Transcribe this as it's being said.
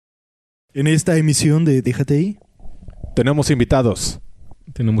En esta emisión de Déjate ahí tenemos invitados.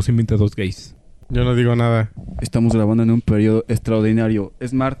 Tenemos invitados gays. Yo no digo nada. Estamos grabando en un periodo extraordinario.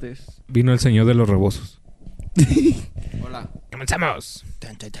 Es martes. Vino el señor de los rebosos. Hola. ¡Comenzamos!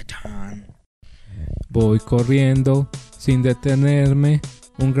 Tan, tan, tan, tan. Voy corriendo sin detenerme.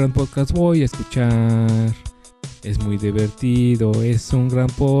 Un gran podcast voy a escuchar. Es muy divertido, es un gran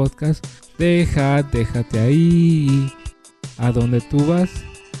podcast. Déjate ahí. ¿A dónde tú vas?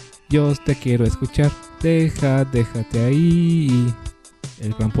 Yo te quiero escuchar. Déjate ahí.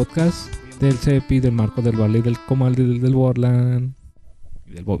 El gran podcast del Cepi, del Marco, del Vale, del Comal, del Borland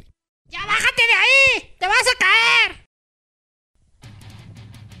y del Bobby. ¡Ya bájate de ahí! ¡Te vas a caer!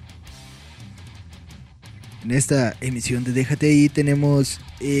 En esta emisión de Déjate ahí tenemos...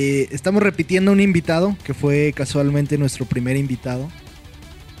 estamos repitiendo un invitado que fue casualmente nuestro primer invitado.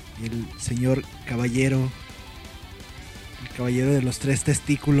 El señor caballero. El caballero de los 3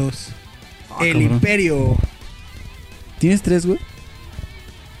 testículos. El cabrón. Imperio. ¿Tienes 3, güey?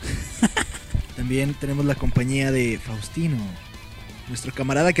 También tenemos la compañía de Faustino, nuestro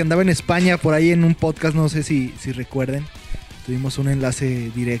camarada que andaba en España por ahí en un podcast, no sé si recuerden. Tuvimos un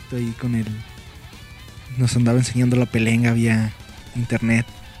enlace directo ahí con él. Nos andaba enseñando la pelenga vía internet.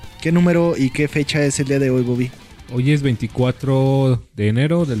 ¿Qué número y qué fecha es el día de hoy, Bobby? Hoy es 24 de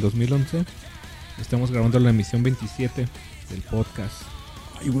enero del 2011. Estamos grabando la emisión 27 del podcast.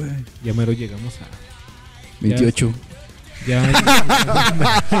 Ay, güey. Ya mero llegamos a... 28. Ya.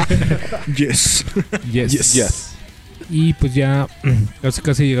 Yes. Yes. Y pues ya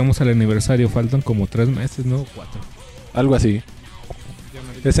casi llegamos al aniversario. Faltan como 3 meses, ¿no? 4. Algo así.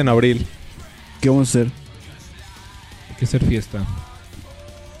 Es en abril. ¿Qué vamos a hacer? Hay que hacer fiesta.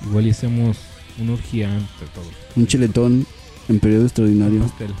 Igual y hacemos una orgía entre todos. Un chiletón en periodo Un extraordinario.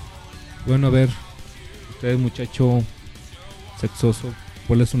 pastel. Bueno, a ver. Usted, muchacho sexoso,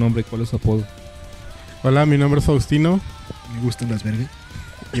 ¿cuál es su nombre y cuál es su apodo? Hola, mi nombre es Faustino Me gustan las vergas.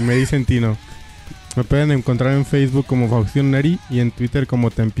 y me dicen Tino. Me pueden encontrar en Facebook como Faustino Neri y en Twitter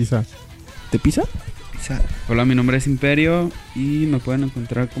como Tempisa. ¿Te pisa? Hola, mi nombre es Imperio y me pueden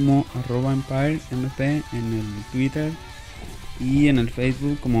encontrar como @EmpireMP en el Twitter y en el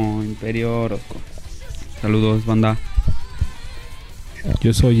Facebook como Imperio Orozco. Saludos, banda.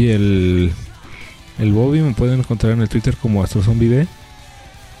 Yo soy el Bobby, me pueden encontrar en el Twitter como AstroZombie.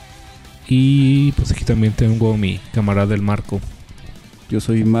 Y pues aquí también tengo a mi camarada el Marco. Yo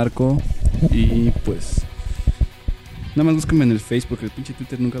soy Marco y pues... Nada más búsquenme en el Facebook, el pinche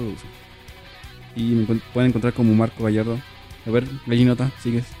Twitter nunca lo uso. Y me pueden encontrar como Marco Gallardo. A ver, gallinota,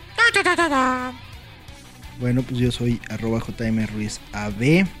 sigues. Bueno, pues yo soy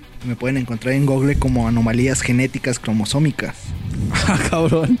 @JMRuizAB. Me pueden encontrar en Google como anomalías genéticas cromosómicas. Ah,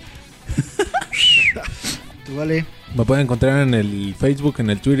 cabrón. ¿Tú, Vale? Me pueden encontrar en el Facebook, en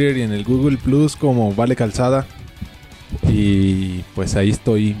el Twitter y en el Google Plus como Vale Calzada. Y pues ahí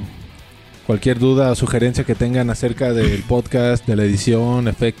estoy. Cualquier duda o sugerencia que tengan acerca del podcast, de la edición,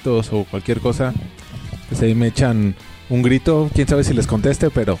 efectos o cualquier cosa, pues ahí me echan un grito. Quién sabe si les conteste,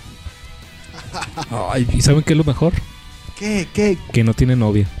 pero Ay, ¿y saben qué es lo mejor? ¿Qué? Que no tiene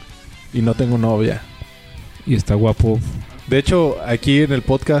novia. y no tengo novia. Y está guapo. De hecho, aquí en el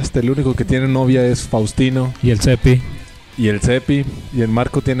podcast el único que tiene novia es Faustino Y el Cepi y el Cepi. Y el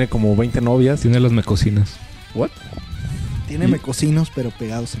Marco tiene como 20 novias. tiene las mecocinas. Tiene mecocinos, pero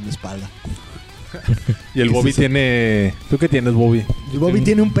pegados en la espalda. Y el ¿Qué es Bobby eso? tiene... ¿Tú qué tienes, Bobby? El Bobby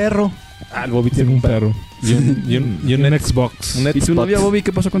tiene un perro. Ah, el Bobby Tiene un perro. Y un un Xbox. un ¿Y tu Xbox. novia, Bobby?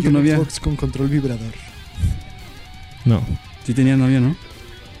 ¿Qué pasó con Y tu un novia? Xbox con control vibrador. No, Sí tenía novia, ¿no?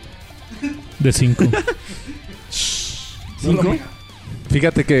 de 5. ¿5?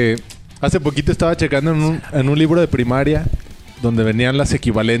 Fíjate que hace poquito estaba checando en un libro de primaria donde venían las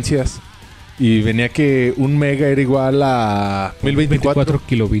equivalencias y venía que 1 mega era igual a 1024, 24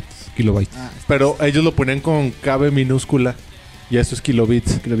 kilobytes. Ah, pero ellos lo ponían con KB minúscula y eso es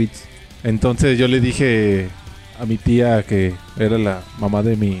kilobits. Entonces yo le dije a mi tía, que era la mamá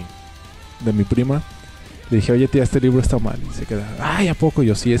de mi prima, le dije, oye tía, este libro está mal. Y se queda, ay, ¿a poco?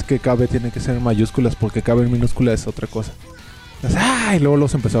 Yo, sí, es que KB tiene que ser en mayúsculas porque KB en minúscula es otra cosa. Entonces, y luego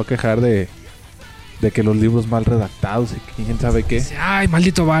los empezó a quejar de que los libros mal redactados y que quién sabe qué. Dice, ay,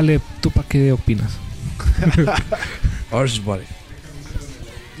 maldito Vale, ¿tú para qué opinas?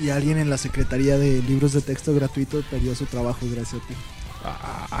 y alguien en la Secretaría de Libros de Texto Gratuito perdió su trabajo gracias a ti.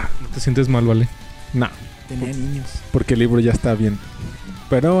 ¿No te sientes mal, Vale? No, Tenía niños. porque el libro ya está bien.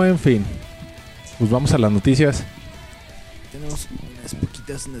 Pero en fin, pues vamos a las noticias. Tenemos unas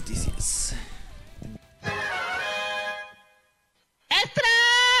poquitas noticias.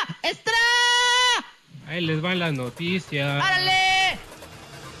 ¡Extra! Ahí les van las noticias. ¡Árale!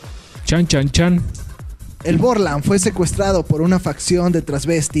 Chan, chan, chan. El Borland fue secuestrado por una facción de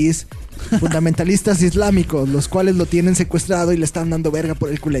transvestis fundamentalistas islámicos, los cuales lo tienen secuestrado y le están dando verga por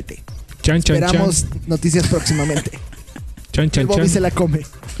el culete. Chan, chan, chan. Esperamos noticias próximamente. Chan, El chan, Bobby chan. se la come.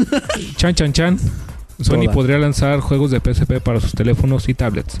 Chan, chan, chan. Sony Toda. podría lanzar juegos de PSP para sus teléfonos y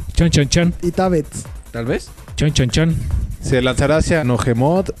tablets. Chan, chan, chan. Y Tabets. Tal vez. Chan, chan, chan. Se lanzará hacia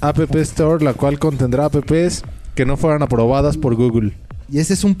Nogemod App Store, la cual contendrá apps que no fueran aprobadas por Google. ¿Y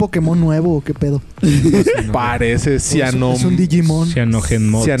ese es un Pokémon nuevo o qué pedo? Parece Cianom... Es un Digimon.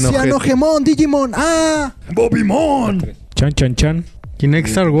 Cyanogenmod. Cianogemon, Digimon. ¡Ah! ¡Bobimon! Chan, chan, chan. Kinect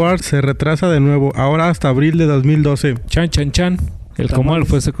Star Wars se retrasa de nuevo, ahora hasta abril de 2012. Chan, chan, chan. El Comal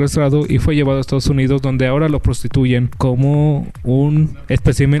fue secuestrado y fue llevado a Estados Unidos, donde ahora lo prostituyen como un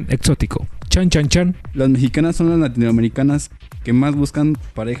espécimen exótico. Chan, chan, chan. Las mexicanas son las latinoamericanas que más buscan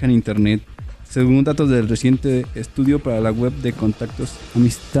pareja en internet, según datos del reciente estudio para la web de contactos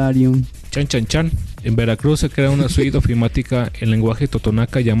Amistarium. Chan, chan, chan. En Veracruz se crea una suite ofimática en lenguaje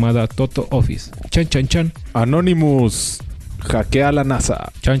totonaca llamada Toto Office. Chan, chan, chan. Anonymous hackea la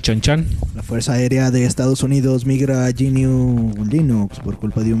NASA. Chan, chan, chan. La Fuerza Aérea de Estados Unidos migra a GNU Linux por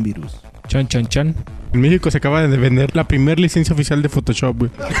culpa de un virus. Chan, chan, chan. En México se acaba de vender la primera licencia oficial de Photoshop,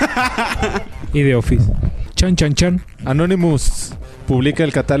 güey. Y de Office. Chan, chan, chan. Anonymous publica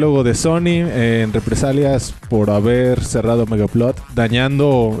el catálogo de Sony en represalias por haber cerrado Megaplot,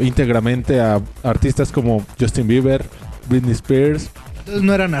 dañando íntegramente a artistas como Justin Bieber, Britney Spears. Entonces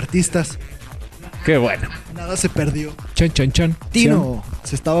no eran artistas. Qué bueno. Nada se perdió. Chan, chan, chan. Tino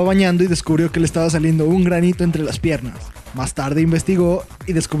se estaba bañando y descubrió que le estaba saliendo un granito entre las piernas. Más tarde investigó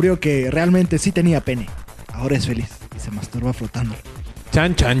y descubrió que realmente sí tenía pene. Ahora es feliz y se masturba flotando.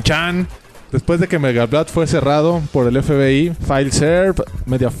 Chan, chan, chan. Después de que Megaplot fue cerrado por el FBI, FileServe,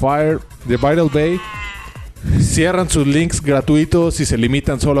 Mediafire, The Viral Bay cierran sus links gratuitos y se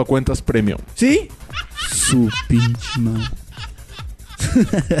limitan solo a cuentas premium. ¿Sí? Su pinche madre.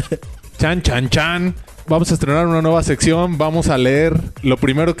 Chan, chan, chan. Vamos a estrenar una nueva sección. Vamos a leer lo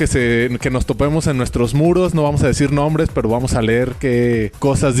primero que nos topemos en nuestros muros. No vamos a decir nombres, pero vamos a leer qué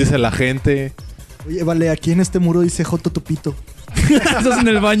cosas dice la gente. Oye, vale, aquí en este muro dice Joto Tupito. Estás en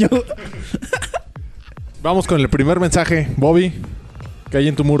el baño. Vamos con el primer mensaje. Bobby, ¿qué hay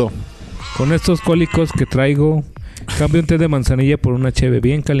en tu muro? Con estos cólicos que traigo, cambio un té de manzanilla por una cheve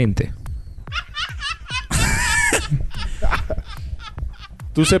bien caliente.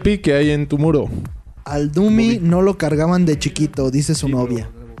 Tú, Sepi, ¿qué hay en tu muro? Al Dumi no lo cargaban de chiquito, dice su novia.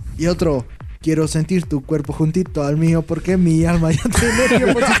 Y otro, quiero sentir tu cuerpo juntito al mío porque mi alma ya tiene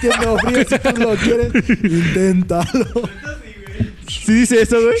tiempo sintiendo frío. Si tú lo quieres, inténtalo. ¿Sí dice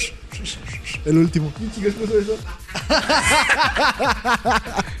eso, güey? El último.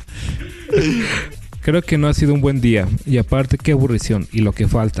 Creo que no ha sido un buen día. Y aparte, qué aburrición. Y lo que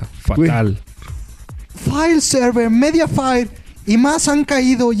falta. Fatal. File server, Mediafire y más han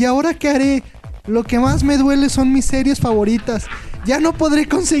caído. ¿Y ahora qué haré? Lo que más me duele son mis series favoritas. Ya no podré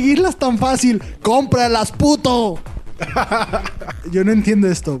conseguirlas tan fácil. ¡Cómpralas, puto! Yo no entiendo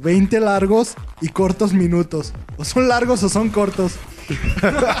esto. 20 largos y cortos minutos. O son largos o son cortos.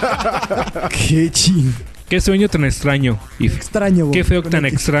 Qué ching. Qué sueño tan extraño. Y Extraño, güey. qué feo Con tan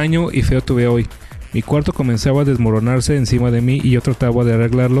X. extraño y feo tuve hoy. Mi cuarto comenzaba a desmoronarse encima de mí y yo trataba de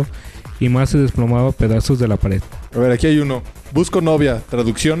arreglarlo. Y más se desplomaba pedazos de la pared. A ver, aquí hay uno. Busco novia.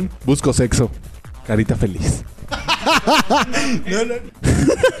 Traducción, busco sexo. Carita feliz.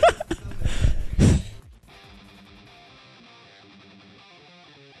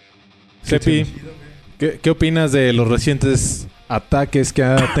 Sepi, ¿qué opinas de los recientes ataques que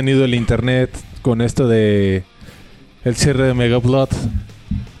ha tenido el internet con esto de el cierre de Megaplot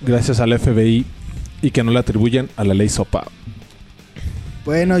gracias al FBI y que no le atribuyen a la ley SOPA?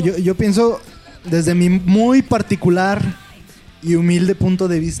 Bueno, yo pienso, desde mi muy particular y humilde punto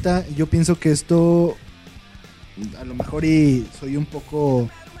de vista, yo pienso que esto, a lo mejor y soy un poco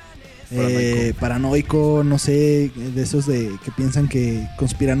paranoico, no sé, de esos de que piensan que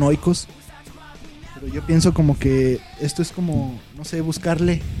conspiranoicos, pero yo pienso como que esto es como, no sé,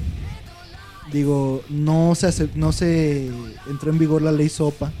 buscarle. Digo, no se entró en vigor la ley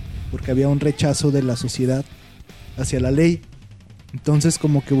SOPA porque había un rechazo de la sociedad hacia la ley. Entonces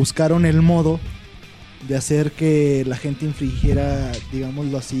como que buscaron el modo de hacer que la gente infringiera,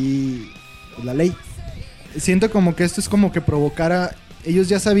 digámoslo así, la ley. Siento como que esto es como que provocara... Ellos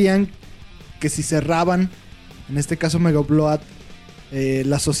ya sabían que si cerraban, en este caso Megaplot,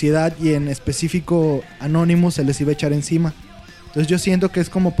 la sociedad y en específico Anonymous se les iba a echar encima. Entonces yo siento que es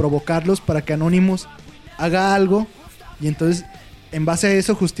como provocarlos para que Anonymous haga algo y entonces en base a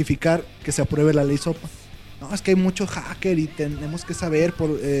eso justificar que se apruebe la ley SOPA. no, es que hay mucho hacker y tenemos que saber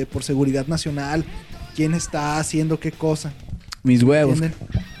por seguridad nacional quién está haciendo qué cosa. Mis huevos. ¿Entienden?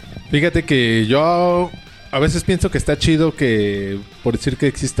 Fíjate que yo a veces pienso que está chido que, por decir que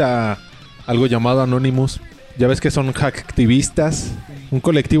exista algo llamado Anonymous. Ya ves que son hacktivistas, un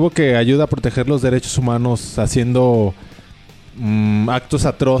colectivo que ayuda a proteger los derechos humanos haciendo actos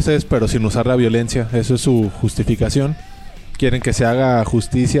atroces, pero sin usar la violencia. Eso es su justificación. Quieren que se haga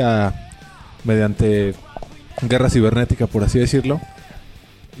justicia mediante guerra cibernética, por así decirlo.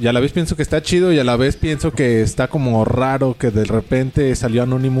 Y a la vez pienso que está chido y a la vez pienso que está como raro que de repente salió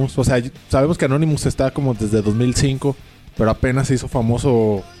Anonymous. O sea, sabemos que Anonymous está como desde 2005, pero apenas se hizo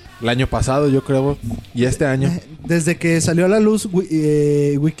famoso el año pasado, yo creo, y este año. Desde que salió a la luz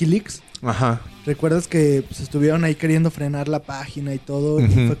Wikileaks, Ajá. ¿recuerdas que pues, estuvieron ahí queriendo frenar la página y todo? Y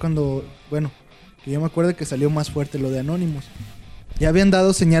Ujú. fue cuando, bueno, que yo me acuerdo que salió más fuerte lo de Anonymous. Ya habían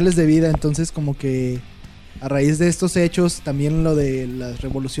dado señales de vida, entonces como que a raíz de estos hechos, también lo de las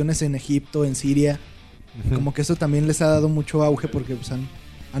revoluciones en Egipto, en Siria, Ujú. como que eso también les ha dado mucho auge porque pues,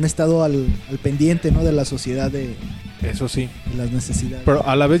 han estado al pendiente, ¿no? De la sociedad, de Eso sí. las necesidades. Pero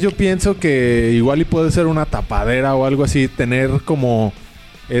a la vez yo pienso que igual y puede ser una tapadera o algo así, tener como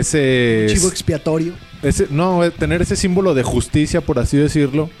ese... Chivo expiatorio. tener ese símbolo de justicia, por así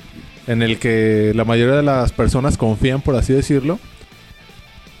decirlo, en el que la mayoría de las personas confían, por así decirlo,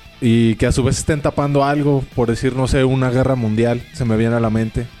 y que a su vez estén tapando algo, por decir, no sé, una guerra mundial, se me viene a la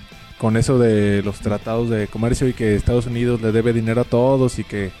mente, con eso de los tratados de comercio y que Estados Unidos le debe dinero a todos y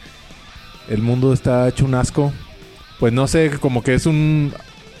que el mundo está hecho un asco. Pues no sé, como que es un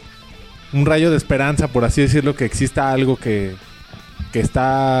rayo de esperanza, por así decirlo, que exista algo que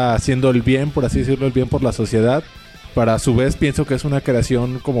está haciendo el bien, por así decirlo, el bien por la sociedad. Pero a su vez pienso que es una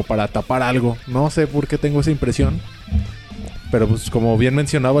creación como para tapar algo. No sé por qué tengo esa impresión. Pero pues como bien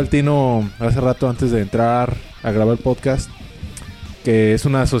mencionaba el Tino hace rato antes de entrar a grabar el podcast, que es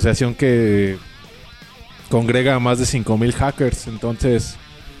una asociación que congrega a más de 5,000 hackers. Entonces,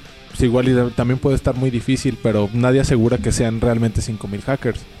 pues igual también puede estar muy difícil, pero nadie asegura que sean realmente 5,000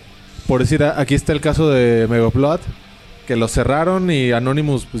 hackers. Por decir, aquí está el caso de Megaupload, que lo cerraron y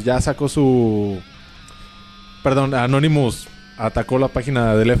Anonymous pues ya sacó su... Perdón, Anonymous atacó la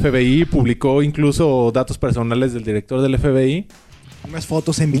página del FBI, publicó incluso datos personales del director del FBI. Unas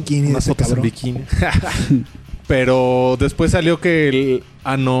fotos en bikini. Unas de ese fotos en cabrón. bikini. Pero después salió que el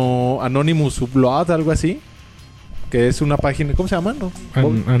Anonymous Upload, algo así, que es una página... ¿Cómo se llama? ¿No?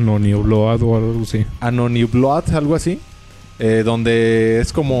 Anonio, bloado o algo así. Anonyblood, algo así, donde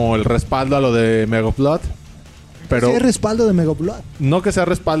es como el respaldo a lo de Megaupload. Pero Sí hay respaldo de Megaupload. no que sea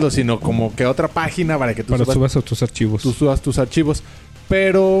respaldo, sino como que otra página para que tú Para subas, subas a tus archivos. tus archivos.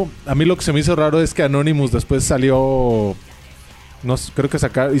 Pero a mí lo que se me hizo raro es que Anonymous después salió... No sé, creo que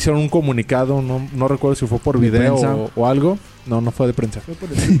hicieron un comunicado, no recuerdo si fue por ¿De video prensa? o algo. No fue de prensa. Fue por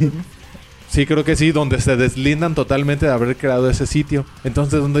el sitio, ¿no? Sí, creo que sí, donde se deslindan totalmente de haber creado ese sitio.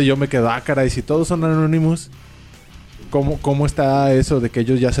 Entonces, donde yo me quedo, caray, si todos son Anonymous, ¿cómo está eso de que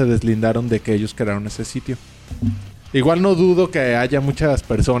ellos ya se deslindaron de que ellos crearon ese sitio? Igual no dudo que haya muchas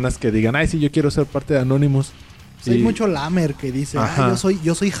personas que digan, ay, sí, yo quiero ser parte de Anonymous. Pues hay mucho lamer que dice, Ajá.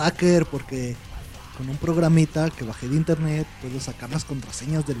 yo soy hacker porque con un programita que bajé de internet puedo sacar las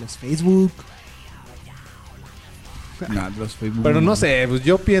contraseñas de los Facebook. Nah, los Facebook. Pero no sé, pues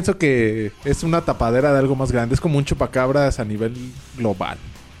yo pienso que es una tapadera de algo más grande. Es como un chupacabras a nivel global.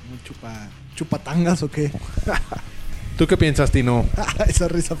 Un chupatangas o qué. ¿Tú qué piensas, Tino? Esa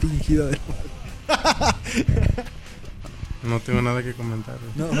risa fingida de... No tengo nada que comentar.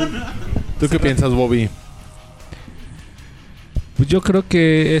 No, ¿Tú qué piensas, Bobby? Pues yo creo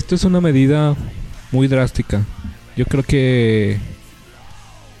que esto es una medida muy drástica. Yo creo que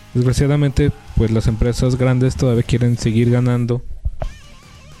desgraciadamente pues las empresas grandes todavía quieren seguir ganando.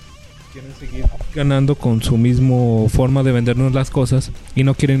 Quieren seguir ganando con su mismo forma de vendernos las cosas y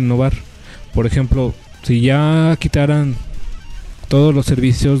no quieren innovar. Por ejemplo, si ya quitaran todos los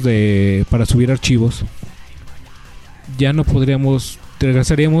servicios para subir archivos, ya no podríamos,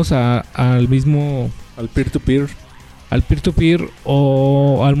 regresaríamos al mismo, Al peer-to-peer. al peer-to-peer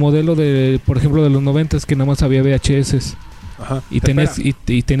o al modelo de, por ejemplo, de los 90s que nada más había VHS Ajá. y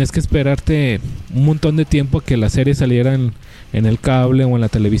tenés que esperarte un montón de tiempo a que la serie saliera en el cable o en la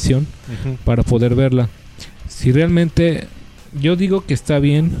televisión Ujú. para poder verla. Si realmente, yo digo que está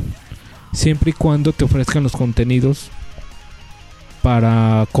bien siempre y cuando te ofrezcan los contenidos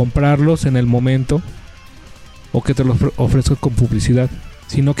para comprarlos en el momento o que te los ofrezcan con publicidad.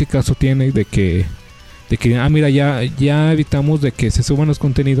 Si no, ¿qué caso tiene de que mira, ya evitamos de que se suban los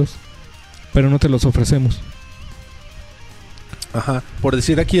contenidos, pero no te los ofrecemos? Ajá. Por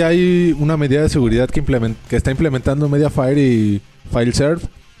decir, aquí hay una medida de seguridad que está implementando Mediafire y FileServe.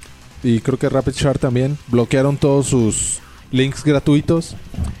 Y creo que RapidShare también. Bloquearon todos sus links gratuitos.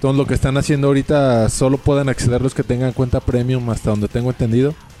 Entonces lo que están haciendo ahorita, solo pueden acceder los que tengan cuenta premium, hasta donde tengo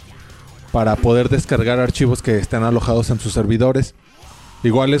entendido, para poder descargar archivos que estén alojados en sus servidores.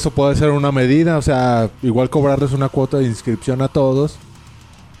 Igual eso puede ser una medida, o sea, igual cobrarles una cuota de inscripción a todos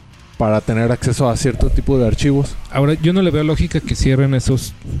para tener acceso a cierto tipo de archivos. Ahora, yo no le veo lógica que cierren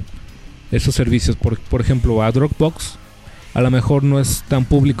esos servicios. Por ejemplo, a Dropbox, a lo mejor no es tan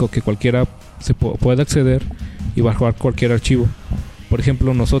público que cualquiera pueda acceder y bajar cualquier archivo. Por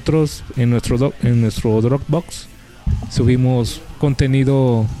ejemplo, nosotros en nuestro Dropbox subimos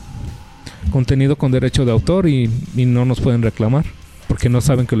contenido con derecho de autor y no nos pueden reclamar porque no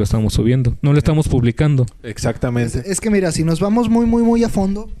saben que lo estamos subiendo, no lo estamos publicando. Exactamente. Es que mira, si nos vamos muy a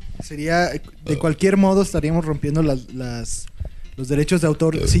fondo, sería de cualquier modo estaríamos rompiendo los derechos de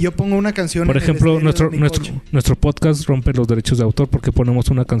autor. Si yo pongo una canción, por ejemplo, en el estéreo de mi coche. nuestro podcast rompe los derechos de autor porque ponemos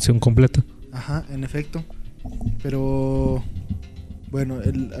una canción completa. Ajá, en efecto. Pero bueno,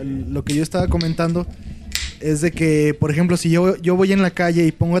 lo que yo estaba comentando es de que, por ejemplo, si yo voy en la calle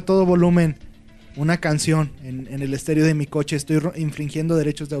y pongo a todo volumen una canción en el estéreo de mi coche, estoy infringiendo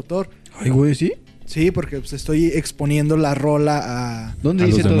derechos de autor. Ay, güey, ¿sí? Sí, porque pues, estoy exponiendo la rola a ¿Dónde A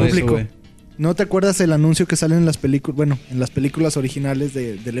dice los todo demás. eso, público. güey? ¿No te acuerdas el anuncio que sale en las películas? Bueno, en las películas originales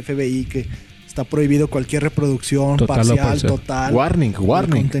del FBI, que está prohibido cualquier reproducción Total o parcial, parcial. total Warning. del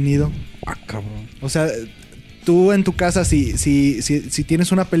contenido. Ah, cabrón. O sea, tú en tu casa, si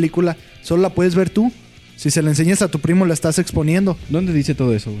tienes una película, solo la puedes ver tú. Si se la enseñas a tu primo, la estás exponiendo. ¿Dónde dice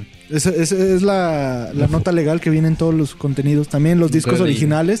todo eso, güey? Esa es la nota legal que viene en todos los contenidos. También los discos leí.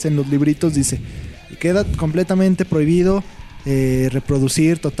 originales, en los libritos dice, queda completamente prohibido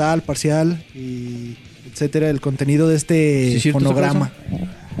reproducir total, parcial, y etcétera, el contenido de este ¿Sí, cierto, fonograma.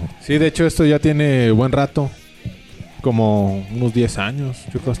 Sí, de hecho esto ya tiene buen rato. Como unos 10 años.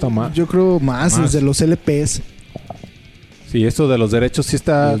 Yo creo que hasta más. Yo creo más, desde los LPs. Sí, esto de los derechos sí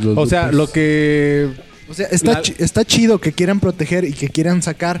está... Los o sea, lupes. lo que... O sea, está chido que quieran proteger y que quieran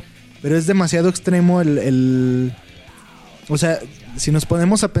sacar, pero es demasiado extremo o sea, si nos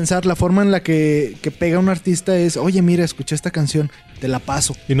ponemos a pensar, la forma en la que pega un artista es, oye, mira, escuché esta canción, te la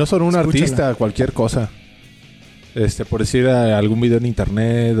paso. Y no solo un Escúchala. artista, cualquier cosa. Por decir algún video en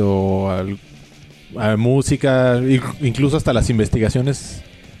internet o a música, incluso hasta las investigaciones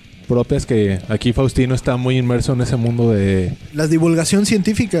propias, que aquí Faustino está muy inmerso en ese mundo de... La divulgación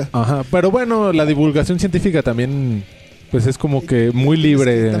científica. Ajá, pero bueno, la divulgación científica también pues es como que muy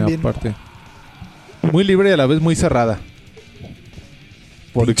libre Es que también- aparte. Muy libre y a la vez muy cerrada.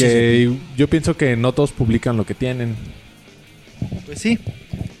 Porque yo pienso que no todos publican lo que tienen. Pues sí.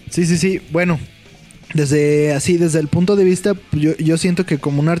 Sí. Bueno, desde el punto de vista, yo siento que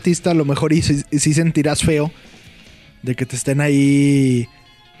como un artista a lo mejor sí sentirás feo de que te estén ahí.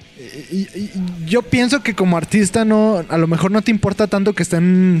 Y yo pienso que como artista no, a lo mejor no te importa tanto que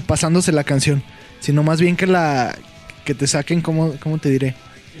estén pasándose la canción, sino más bien que te saquen, ¿cómo te diré?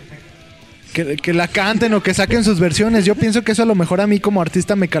 Que la canten o que saquen sus versiones. Yo pienso que eso a lo mejor a mí como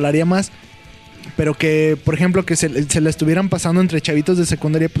artista me calaría más. Pero que, por ejemplo, que se la estuvieran pasando entre chavitos de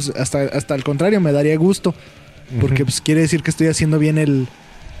secundaria, pues hasta al contrario, me daría gusto. Porque pues quiere decir que estoy haciendo bien el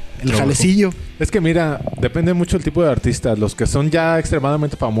jalecillo. Es que mira, depende mucho el tipo de artistas. Los que son ya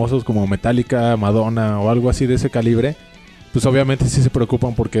extremadamente famosos como Metallica, Madonna o algo así de ese calibre, pues obviamente sí se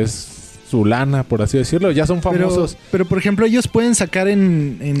preocupan porque es su lana, por así decirlo. Ya son famosos. Pero por ejemplo, ellos pueden sacar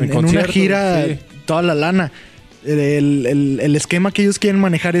en una conciertos, gira sí. toda la lana. El esquema que ellos quieren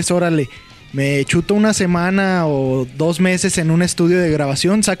manejar es, órale, me chuto una semana o 2 meses en un estudio de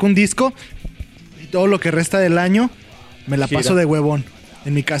grabación, saco un disco y todo lo que resta del año me la Gira. paso de huevón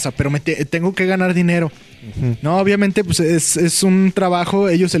en mi casa, pero tengo que ganar dinero. Ujú. No, obviamente pues es un trabajo,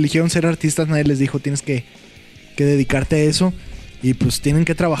 ellos eligieron ser artistas, nadie les dijo tienes que dedicarte a eso y pues tienen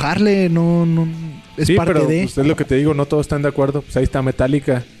que trabajarle, no es Sí, parte pero de... pues, es lo que te digo, no todos están de acuerdo. Pues ahí está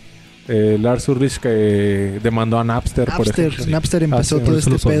Metallica. Lars Ulrich que demandó a Napster, por ejemplo. Napster empezó Hace- todo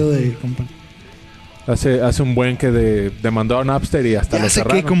este solo pedo solo. de... Hace un buen que demandó a Napster y hasta Ya lo hace que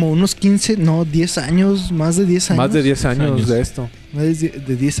cerraron. como unos 15, no, 10 años, más de 10 años. Más de 10 años, años. de esto. Más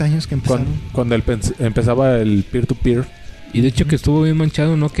de 10 años que empezaron. Cuando empezaba el peer-to-peer. Y de hecho que estuvo bien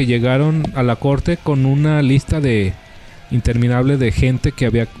manchado, ¿no? Que llegaron a la corte con una lista de interminable de gente que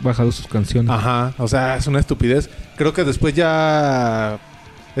había bajado sus canciones. Ajá, o sea, es una estupidez. Creo que después ya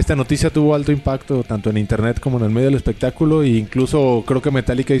esta noticia tuvo alto impacto tanto en internet como en el medio del espectáculo. E incluso creo que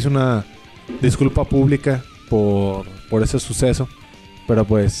Metallica hizo una disculpa pública por ese suceso. Pero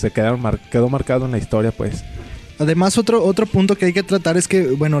pues se quedó marcado en la historia, pues. Además, otro punto que hay que tratar es que,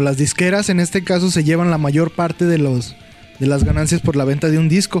 bueno, las disqueras en este caso se llevan la mayor parte de las ganancias por la venta de un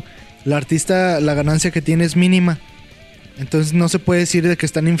disco. El artista, la ganancia que tiene es mínima. Entonces no se puede decir de que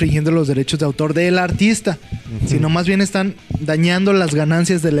están infringiendo los derechos de autor del artista, sino más bien están dañando las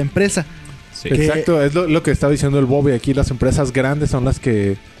ganancias de la empresa. Sí. Que- Exacto, es lo que estaba diciendo el Bobby. Aquí las empresas grandes son las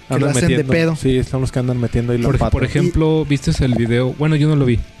que lo andan hacen de metiendo. pedo. Sí, son los que andan metiendo ahí la pata. Por ejemplo, ¿viste el video? Bueno, yo no lo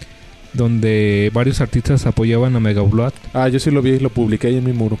vi. Donde varios artistas apoyaban a Mega Blood. Ah, yo sí lo vi y lo publiqué ahí en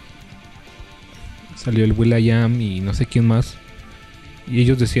mi muro. Salió el will.i.am y no sé quién más. Y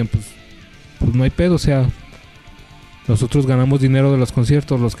ellos decían, pues no hay pedo, o sea, nosotros ganamos dinero de los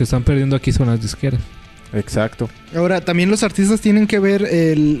conciertos, los que están perdiendo aquí son las disqueras. Exacto. Ahora, también los artistas tienen que ver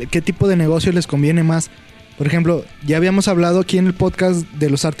qué tipo de negocio les conviene más. Por ejemplo, ya habíamos hablado aquí en el podcast de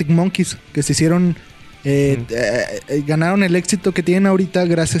los Arctic Monkeys, que se hicieron, ganaron el éxito que tienen ahorita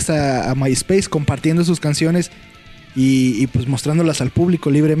gracias a MySpace, compartiendo sus canciones y pues mostrándolas al público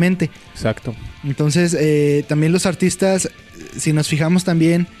libremente. Exacto. Entonces, también los artistas, si nos fijamos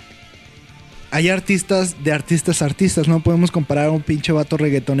también, hay artistas, no podemos comparar a un pinche vato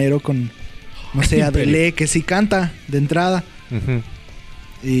reggaetonero con, no sé, Adele, que sí canta de entrada. Ujú.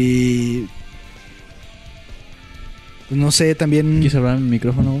 Y pues no sé, también, ¿Quieres hablar en el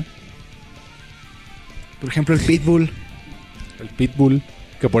micrófono, güey? por ejemplo, el Pitbull. El Pitbull.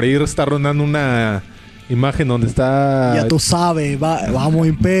 Que por ahí está rondando una imagen donde está... Ya tú sabes, vamos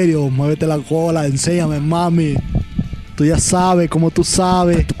Imperio, muévete la cola, enséñame, mami. Tú ya sabes, como tú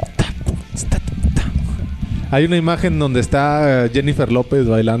sabes. Hay una imagen donde está Jennifer López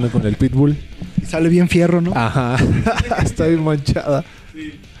bailando con el Pitbull. Y sale bien fierro, ¿no? Ajá. Está bien manchada.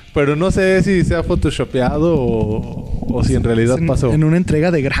 Pero no sé si sea photoshopeado o si en realidad pasó. En una entrega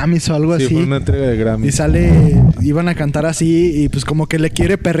de Grammys o algo Sí, así. fue una entrega de Grammy. Y iban a cantar así y pues como que le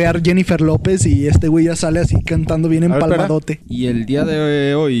quiere perrear Jennifer López y este güey ya sale así cantando bien A ver, empalmadote. Y el día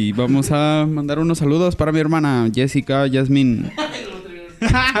de hoy vamos a mandar unos saludos para mi hermana Jessica Yasmin.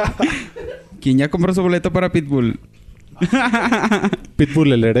 Quien ya compró su boleto para Pitbull.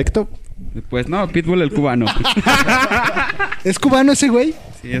 Pitbull el erecto. Pues no, Pitbull el cubano. ¿Es cubano ese güey?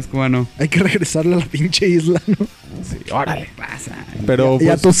 Sí, es cubano. Hay que regresarle a la pinche isla, ¿no? Sí, órale. Pasa. Pero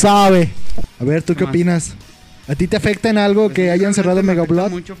Ya pues, tú sabes. A ver, ¿tú qué Más. opinas? ¿A ti te afecta en algo que hayan cerrado Me Mega afecta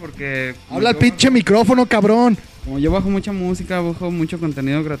Blood? mucho porque Habla al yo pinche bajo- micrófono, cabrón. Como yo bajo mucha música, bajo mucho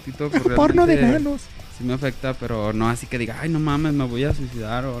contenido gratuito. Pues Porno de realmente manos. Sí me afecta, pero no así que diga, ay, no mames, me voy a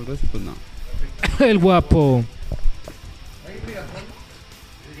suicidar o algo así, pues no. El guapo.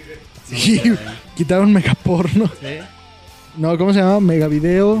 Sí, quitaron Megaporno. ¿Sí? No, ¿cómo se llama? Mega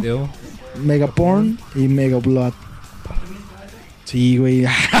Video, Video. Megaporn y Mega Blood. Sí, güey.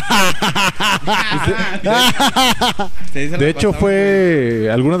 de hecho fue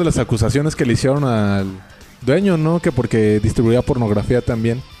alguna de las acusaciones que le hicieron al dueño, ¿no? Que porque distribuía pornografía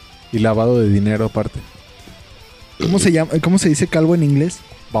también y lavado de dinero aparte. ¿Cómo se llama? ¿Cómo se dice calvo en inglés?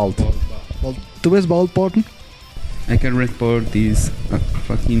 Bald. ¿Tú ves bald porn? I can report this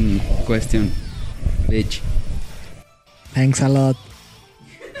fucking question, bitch. Thanks a lot.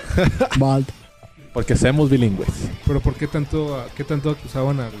 Bald. Porque seamos bilingües. Pero ¿por qué tanto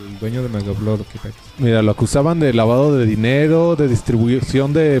acusaban al dueño de Mega Blood? ¿O qué pex? Mira, lo acusaban de lavado de dinero, de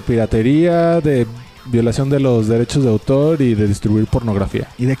distribución de piratería, de violación de los derechos de autor y de distribuir pornografía.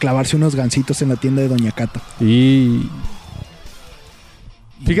 Y de clavarse unos gancitos en la tienda de Doña Cata. Y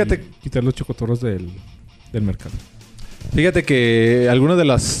fíjate, Quitar los chocotorros del mercado. fíjate que algunas de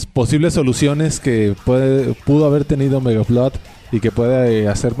las posibles soluciones que pudo haber tenido Mega Blood y que puede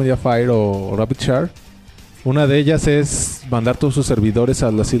hacer Mediafire o RapidShare, una de ellas es mandar todos sus servidores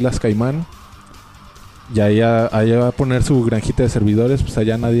a las Islas Caimán. Y allá va a poner su granjita de servidores, pues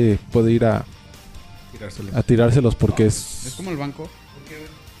allá nadie puede ir a tirárselos porque Es es, como el banco.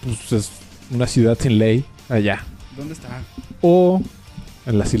 pues, es una ciudad sin ley allá. ¿Dónde está? O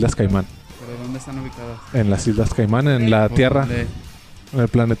en las Islas Caimán. ¿Pero dónde están ubicadas? En las Islas Caimán, en la Tierra, ¿Dónde? en el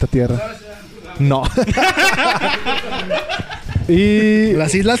planeta Tierra. No. Y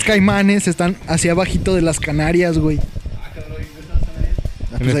Las Islas Caimanes están hacia abajito de las Canarias, güey.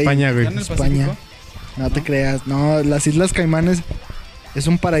 En España, güey. ¿Están en el España. Pacífico? No te creas. No, las Islas Caimanes es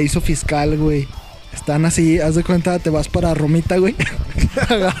un paraíso fiscal, güey. Están así, haz de cuenta, te vas para Romita, güey.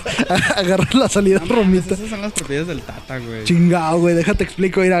 Agarras la salida No a mames, Romita. esas son las propiedades del Tata, güey. Chingado, güey, déjate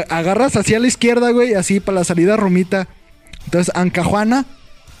explico. Mira, agarras hacia la izquierda, güey, así para la salida a Romita. Entonces, Ancajuana,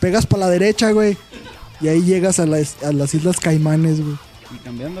 pegas para la derecha, güey. Y ahí llegas a las Islas Caimanes, güey. Y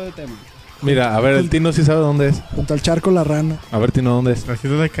cambiando de tema. mira, a ver, el Tino sí sabe dónde es. Junto al charco La Rana. A ver, Tino, ¿dónde es? Las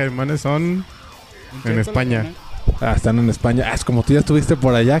Islas de Caimanes son en España. Ah, están en España. Ah, es como tú ya estuviste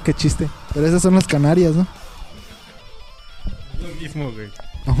por allá, qué chiste. Pero esas son las Canarias, ¿no? mismo, güey.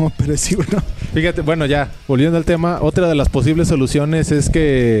 No, pero sí, bueno. Fíjate, bueno, ya, volviendo al tema, otra de las posibles soluciones es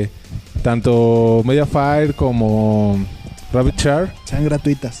que tanto Mediafire como RabbitShare Sean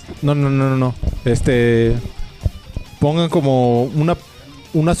gratuitas. No. Pongan como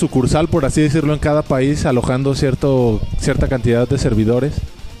una sucursal, por así decirlo, en cada país, alojando cierta cantidad de servidores.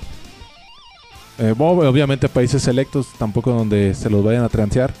 Obviamente países selectos, tampoco donde se los vayan a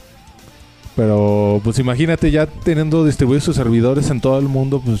transear. Pero pues imagínate ya teniendo distribuidos sus servidores en todo el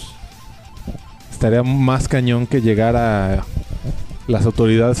mundo, pues estaría más cañón que llegar a las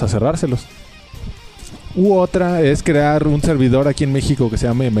autoridades a cerrárselos. U otra es crear un servidor aquí en México que se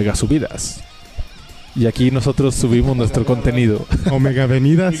llame Megasubidas. Y aquí nosotros subimos nuestro contenido. O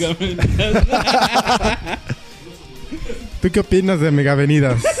Megavenidas. ¿Tú qué opinas de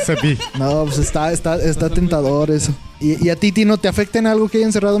Megavenidas, Cepi? No, pues está tentador eso. ¿Y a ti, Tino, te afecta en algo que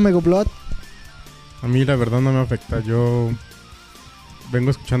hayan cerrado Megaupload? A mí la verdad no me afecta. Yo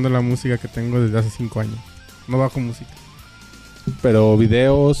vengo escuchando la música que tengo desde hace 5 años. No bajo música. Pero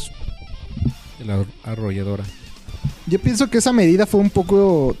videos... La arrolladora. Yo pienso que esa medida fue un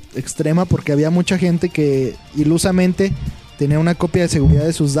poco extrema porque había mucha gente que ilusamente tenía una copia de seguridad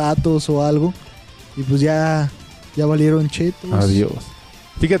de sus datos o algo. Y pues ya valieron chetos. Adiós.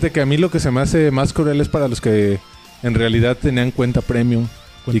 Fíjate que a mí lo que se me hace más cruel es para los que en realidad tenían cuenta premium.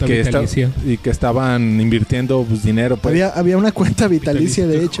 Cuenta vitalicia. Y que estaban invirtiendo pues, dinero. Pues. Había una cuenta vitalicia,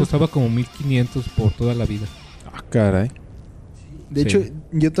 de hecho. Costaba como 1,500 por toda la vida. Ah, caray. De hecho,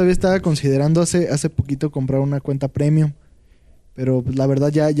 yo todavía estaba considerando hace poquito comprar una cuenta premium. Pero pues, la verdad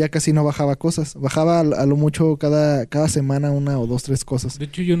ya casi no bajaba cosas. Bajaba a lo mucho cada semana 1 o 2, 3 cosas. De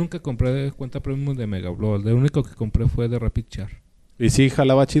hecho, yo nunca compré cuenta premium de Megaupload. Lo único que compré fue de RapidShare. ¿Y sí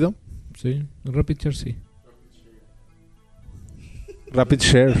jalaba chido? Sí, RapidShare sí.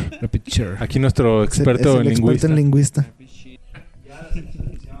 RapidShare. Aquí nuestro experto es el en experto en lingüista.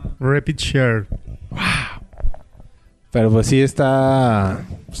 RapidShare. Pero pues sí está...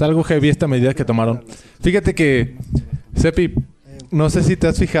 Pues algo heavy esta medida que tomaron. Fíjate que... Cepi, no sé si te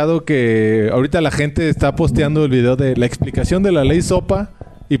has fijado que ahorita la gente está posteando el video de la explicación de la ley SOPA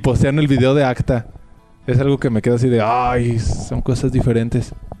y postean el video de ACTA. Es algo que me queda así de... Ay, son cosas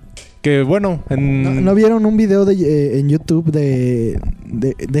diferentes. Que bueno... ¿No vieron un video en YouTube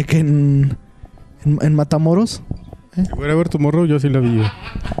de que en Matamoros? Wherever Tomorrow yo sí lo vi.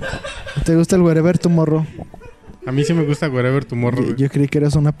 ¿Te gusta el Wherever Tomorrow? A mí sí me gusta Wherever Tomorrow. Yo creí que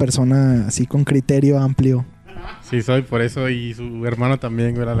eras una persona así con criterio amplio. Sí, soy por eso. Y su hermano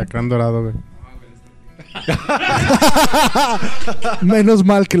también, güey, el alacrán dorado, güey. Menos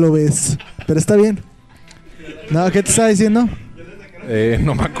mal que lo ves. Pero está bien. No, ¿qué te estaba diciendo?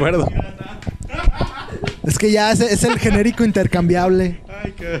 No me acuerdo. Es que ya es el genérico intercambiable.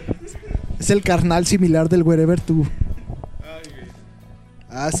 Es el carnal similar del Wherever tú.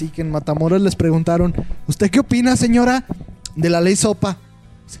 Sí, que en Matamoros les preguntaron: ¿usted qué opina, señora, de la ley SOPA?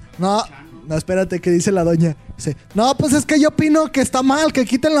 No, espérate, ¿qué dice la doña? Dice: no, pues es que yo opino que está mal, que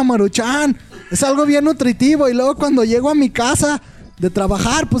quiten la Maruchan. Es algo bien nutritivo. Y luego cuando llego a mi casa de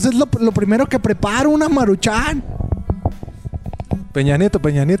trabajar, pues es lo primero que preparo, una Maruchan. Peña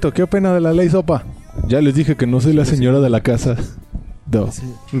Nieto, ¿qué opina de la ley SOPA? Ya les dije que no soy la señora de la casa. No. Sí.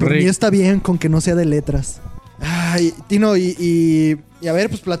 Por mí está bien con que no sea de letras. Ay, Tino, y a ver,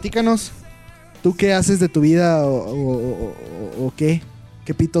 pues platícanos. ¿Tú qué haces de tu vida o qué?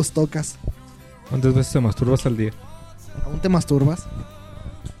 ¿Qué pitos tocas? ¿Cuántas veces te masturbas al día? ¿Aún te masturbas?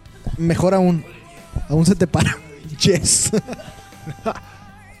 Mejor aún. Aún se te para. Yes.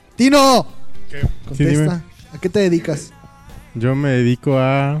 ¡Tino! ¿Qué? Contesta. Sí, ¿A qué te dedicas? Yo me dedico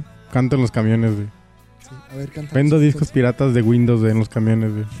a... Canto en los camiones, güey. Sí, a ver, canta. Vendo discos piratas de Windows, güey, en los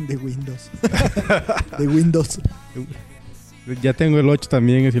camiones, güey. De Windows. De Windows. Ya tengo el 8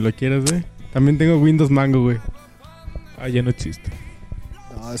 también, si lo quieres, güey. También tengo Windows Mango, güey. Ya no existe.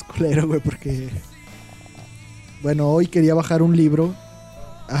 No, es culero, güey, porque... Bueno, hoy quería bajar un libro.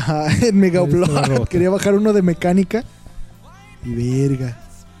 En Megaupload. Quería bajar uno de mecánica. Y verga.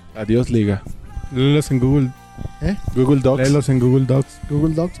 Adiós, liga. Léelos en Google. Google Docs. Léelos en Google Docs.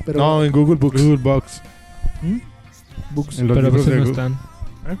 Google Docs, pero... No, en Google Books. Google Box. Books. En los Pero a libros veces de no Google. están.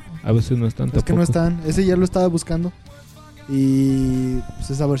 A veces no están Es tampoco. que no están. Ese ya lo estaba buscando. Y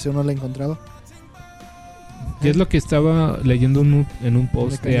pues esa versión no la encontraba. Y es lo que estaba leyendo en un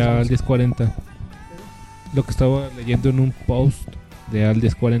post de Al 1040. Lo que estaba leyendo en un post de Al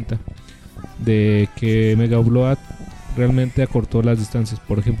 1040. De que Megaupload realmente acortó las distancias.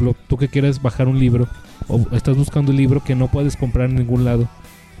 Por ejemplo, tú que quieres bajar un libro o estás buscando un libro que no puedes comprar en ningún lado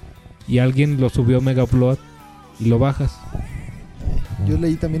y alguien lo subió a Megaupload y lo bajas. Yo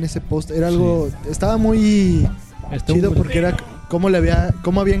leí también ese post. Era algo... Estaba muy Está chido muy- porque era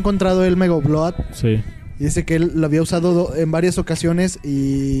cómo había encontrado el Megablood. Sí. Y dice que él lo había usado en varias ocasiones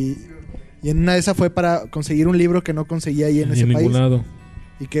y en una de esas fue para conseguir un libro que no conseguía ahí en Ni ese en ningún país. lado.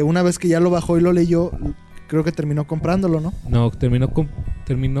 Y que una vez que ya lo bajó y lo leyó, creo que terminó comprándolo, ¿no? No,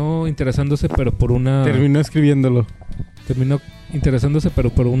 terminó interesándose, pero por una... Terminó escribiéndolo. Terminó interesándose, pero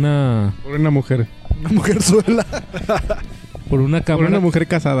por una... Por una mujer. Una mujerzuela. Por una Por cámara... una mujer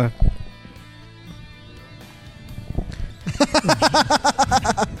casada.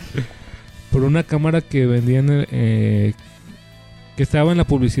 Por una cámara que vendían... que estaba en la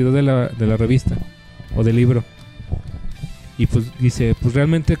publicidad de la revista. O del libro. Y pues dice, pues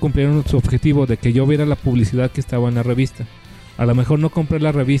realmente cumplieron su objetivo de que yo viera la publicidad que estaba en la revista. A lo mejor no compré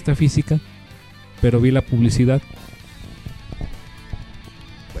la revista física, pero vi la publicidad.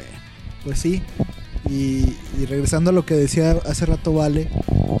 Pues sí. Y regresando a lo que decía hace rato Vale,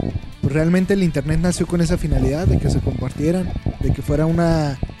 pues realmente el internet nació con esa finalidad de que se compartieran, de que fuera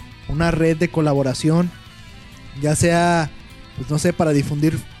una red de colaboración, ya sea, pues no sé, para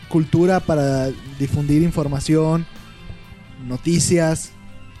difundir cultura, para difundir información, noticias,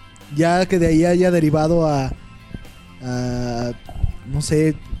 ya que de ahí haya derivado a no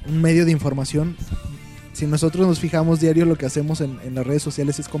sé, un medio de información. Si nosotros nos fijamos diario, lo que hacemos en las redes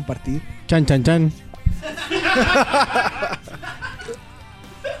sociales es compartir. Chan, chan, chan.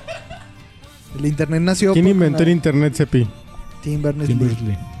 El internet nació ¿Quién por inventó el internet, Cepi? Tim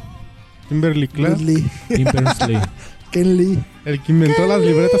Berners-Lee. Kimberly Clark. Bruce Lee, Tim Berners-Lee. Ken Lee. El que inventó las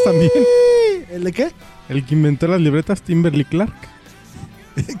libretas también. ¿El de qué? El que inventó las libretas, Kimberly Clark.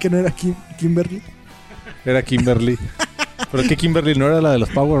 Que no era Kimberly. Era Kimberly. ¿Pero qué Kimberly no era la de los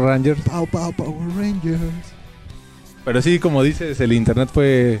Power Rangers? Power Rangers. Pero sí, como dices, el internet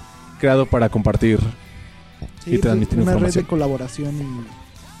fue creado para compartir. Sí, Y transmitir una red información. de colaboración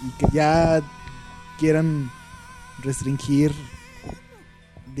y que ya quieran restringir,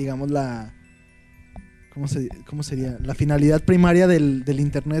 digamos, ¿cómo sería? La finalidad primaria del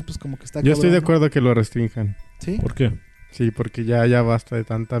internet, pues como que está Yo estoy de cabrón, acuerdo que lo restrinjan. ¿no? ¿Sí? ¿Por qué? Sí, porque ya basta de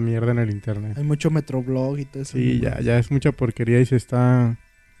tanta mierda en el internet. Hay mucho Metroblog y todo eso. Sí, ¿no? ya es mucha porquería y se está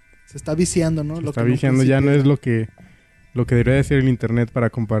viciando, ¿no? está viciando. Ya no es lo que debería de ser el internet para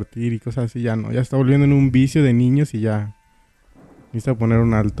compartir y cosas así. Ya no. Ya está volviendo en un vicio de niños y ya necesita poner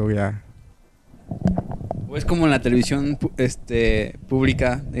un alto ya. O es como en la televisión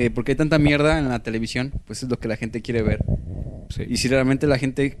pública. ¿Por qué hay tanta mierda en la televisión? Pues es lo que la gente quiere ver. Sí. Y si realmente la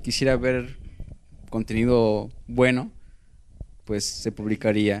gente quisiera ver contenido bueno, pues se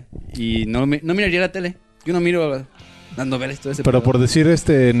publicaría. Y no miraría la tele. Yo no miro las novelas y todo ese Pero pedo. por decir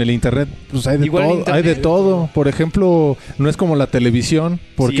en el internet, pues hay de Igual en todo, internet. hay de todo. Por ejemplo, no es como la televisión,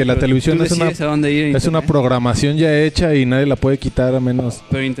 porque Sí, la pero televisión tú es una decides a dónde ir en es una internet. programación ya hecha y nadie la puede quitar a menos.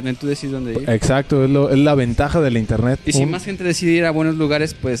 Pero en internet tú decides dónde ir. Exacto, es la ventaja del internet. Y si más gente decide ir a buenos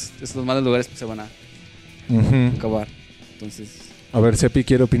lugares, pues esos malos lugares pues, se van a Ujú. acabar. Entonces, A ver, Cepi,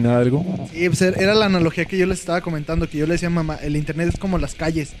 ¿quiere opinar algo? Sí, pues era la analogía que yo les estaba comentando, que yo le decía a mamá, el internet es como las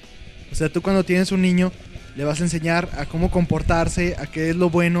calles. O sea, tú cuando tienes un niño le vas a enseñar a cómo comportarse, a qué es lo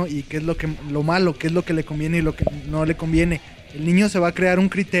bueno y qué es lo malo, qué es lo que le conviene y lo que no le conviene. El niño se va a crear un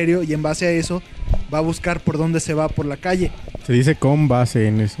criterio y en base a eso va a buscar por dónde se va por la calle. Se dice con base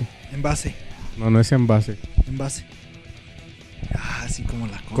en eso. En base, No es en base. en base. Ah, así como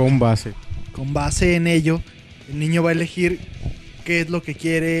la coca. Con base. Con base en ello, el niño va a elegir qué es lo que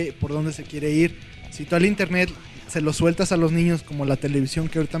quiere, por dónde se quiere ir. Si tú al internet se lo sueltas a los niños, como la televisión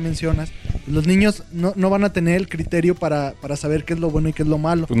que ahorita mencionas, los niños no van a tener el criterio para saber qué es lo bueno y qué es lo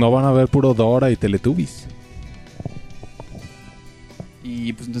malo. Pues no van a ver puro Dora y Teletubbies.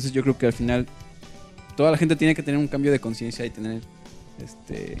 y pues entonces yo creo que al final toda la gente tiene que tener un cambio de conciencia y tener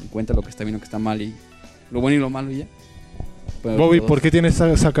en cuenta lo que está bien, lo que está mal y lo bueno y lo malo y ya. Pero Bobby, todos- ¿por qué tienes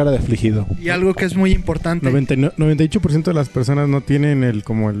esa cara de afligido? Y algo que es muy importante, 98% de las personas no tienen el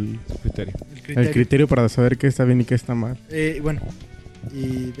Criterio. el el criterio para saber qué está bien y qué está mal. Bueno,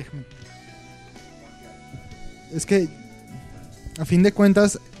 y déjame. Es que, a fin de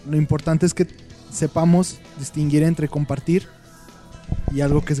cuentas, lo importante es que sepamos distinguir entre compartir y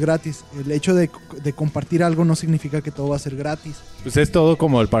algo que es gratis. El hecho de compartir algo no significa que todo va a ser gratis. Pues es todo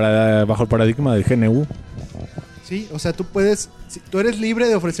como bajo el paradigma del GNU. Sí, o sea, tú eres libre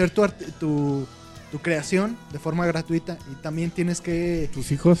de ofrecer tu creación de forma gratuita y también tienes que...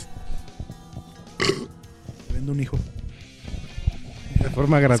 Tus hijos, Te vendo un hijo. de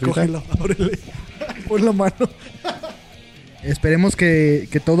forma gratuita. Escógelo, ábrele. Pon la mano. Esperemos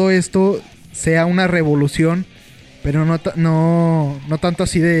que todo esto sea una revolución, pero no tanto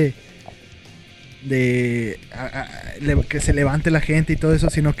así de que se levante la gente y todo eso,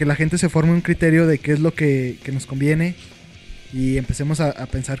 sino que la gente se forme un criterio de qué es lo que nos conviene y empecemos a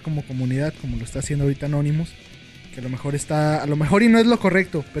pensar como comunidad, como lo está haciendo ahorita Anonymous, que a lo mejor y no es lo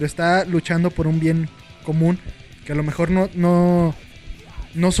correcto, pero está luchando por un bien común, que a lo mejor no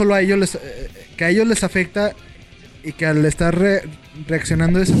solo a ellos que a ellos les afecta, y que al estar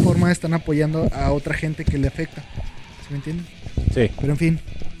reaccionando de esa forma están apoyando a otra gente que le afecta. ¿Sí me entienden? Sí. Pero en fin.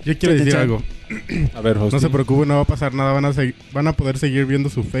 Yo quiero decir algo. A ver, José. No se preocupen, no va a pasar nada. Van a poder seguir viendo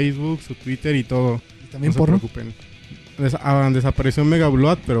su Facebook, su Twitter y todo. ¿Y también no porno? se preocupen. Desapareció Mega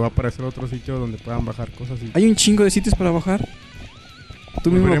Blood, pero va a aparecer otro sitio donde puedan bajar cosas. Y Hay un chingo de sitios para bajar.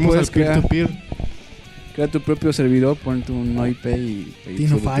 Tú mismo volveremos puedes al peer-to-peer. crear tu propio servidor, poner tu no IP y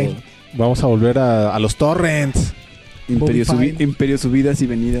Tino sube File. todo. Vamos a volver a los torrents. Imperio subidas y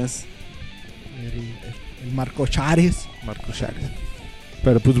venidas. El Marco Chares. Marco Chávez.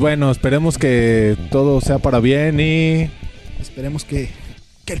 Pero pues bueno, esperemos que todo sea para bien y... Esperemos que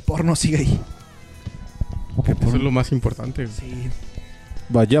el porno siga ahí. Eso es lo más importante. Sí.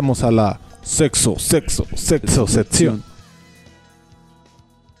 Vayamos a la sexo sección.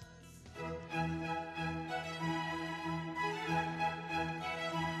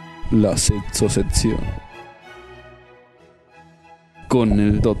 La sexosección. Con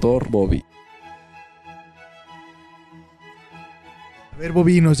el Dr. Bobby. A ver,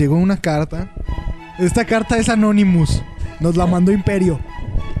 Bobby, nos llegó una carta. Esta carta es Anonymous. Nos la mandó Imperio.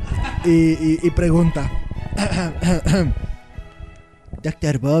 Y pregunta.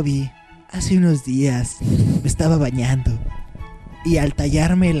 Dr. Bobby, hace unos días me estaba bañando y al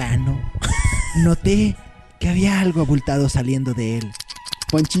tallarme el ano noté que había algo abultado saliendo de él.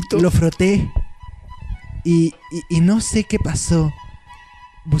 Panchito. Lo froté y no sé qué pasó.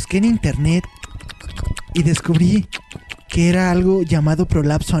 Busqué en internet y descubrí que era algo llamado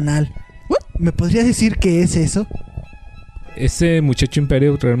prolapso anal. ¿Me podría decir qué es eso? Ese muchacho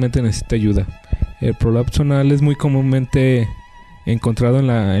Imperio realmente necesita ayuda. El prolapso anal es muy comúnmente encontrado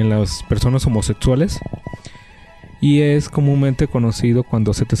en las personas homosexuales y es comúnmente conocido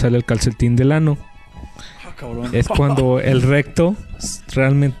cuando se te sale el calcetín del ano. Es cuando el recto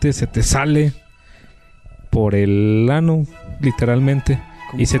realmente se te sale por el ano, literalmente,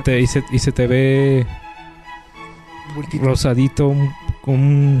 y se te ve Bultito. rosadito,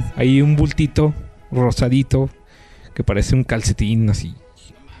 ahí un bultito rosadito que parece un calcetín así.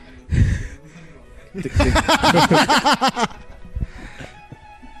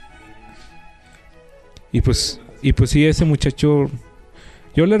 Y pues sí, ese muchacho,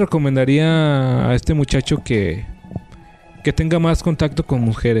 yo le recomendaría a este muchacho que tenga más contacto con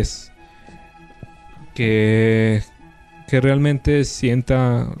mujeres, que realmente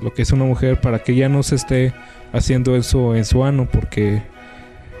sienta lo que es una mujer, para que ya no se esté haciendo eso en su ano, porque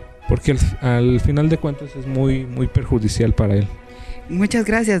al final de cuentas es muy muy perjudicial para él. Muchas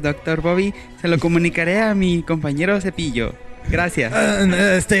gracias, Dr. Bobby. Se lo comunicaré a mi compañero Cepillo. Gracias.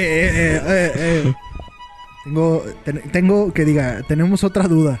 Tengo que diga, tenemos otra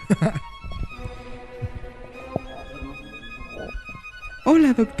duda.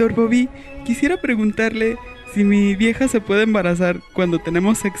 Hola, Dr. Bobby. Quisiera preguntarle si mi vieja se puede embarazar cuando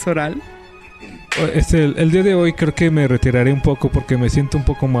tenemos sexo oral. El día de hoy creo que me retiraré un poco porque me siento un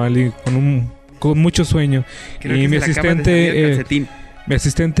poco mal y con mucho sueño. Creo Y que mi se le acaba de salir el calcetín. mi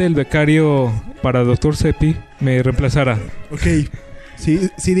asistente, el becario para Dr. Cepi, me reemplazará. Ok. Sí,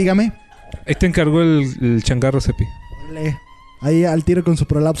 dígame. Ahí te encargó el changarro, Cepi. Órale. Ahí al tiro con su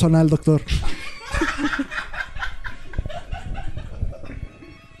prolapso anal, doctor.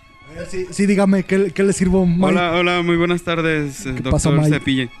 Sí, dígame, ¿qué le sirvo, Mike? Hola, muy buenas tardes, ¿Qué pasa, Dr. Mike?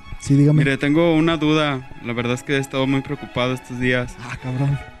 Cepille. Sí, dígame. Mire, tengo una duda. La verdad es que he estado muy preocupado estos días. Ah,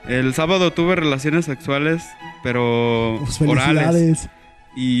 cabrón. El sábado tuve relaciones sexuales, pero Pues orales. felicidades.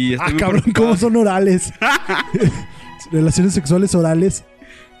 Y estoy muy Cabrón, preocupado. ¿cómo son orales? Relaciones sexuales orales.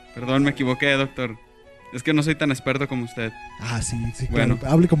 Perdón, me equivoqué, doctor. Es que no soy tan experto como usted. Ah, sí, Bueno.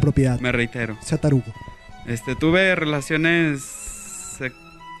 claro. Hable con propiedad. Me reitero. Sea tarugo. Tuve relaciones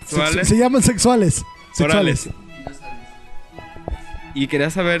sexuales Se llaman sexuales. orales. Y quería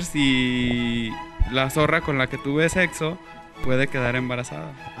saber si la zorra con la que tuve sexo puede quedar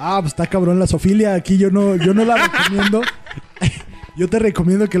embarazada. Ah, pues está cabrón la zoofilia. Aquí yo no la recomiendo. Yo te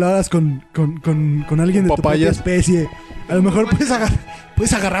recomiendo que lo hagas con alguien de tu propia papayas. especie. A lo mejor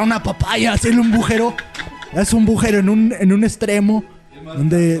puedes agarrar una papaya, hacerle un bujero. Haz un bujero en un extremo.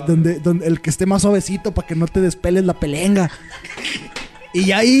 Donde el que esté más suavecito para que no te despeles la pelenga.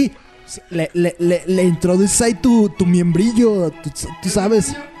 Y ahí le introduces ahí tu miembrillo. Tú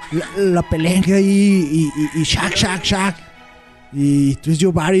sabes, la pelenga ahí y shake. Y twist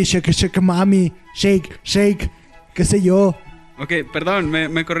your body, shake mami, shake, qué sé yo. Ok, perdón,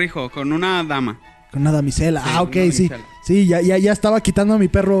 me corrijo. Con una dama. Con una damisela. Ah, ok, una sí. damisela. Sí, ya estaba quitando a mi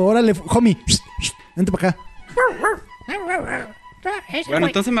perro. Órale, homie. Vente para acá. Bueno,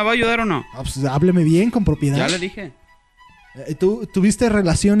 entonces ¿me va a ayudar o no? Ah, pues, hábleme bien, con propiedad. Ya le dije. ¿Tú tuviste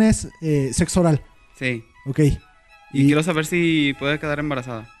relaciones sexo oral? Sí. Ok. Y quiero saber si puede quedar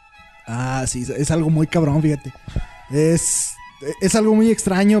embarazada. Ah, sí, es algo muy cabrón, fíjate. Es algo muy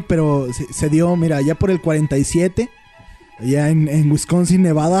extraño, pero se dio, mira, allá por el 47, allá en Wisconsin,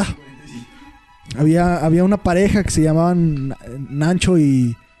 Nevada. Había una pareja que se llamaban Nancho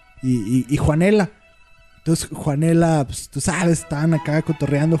y Juanela. Entonces Juanela, pues tú sabes, estaban acá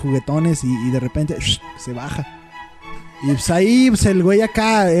cotorreando juguetones y de repente se baja. Y pues ahí pues, el güey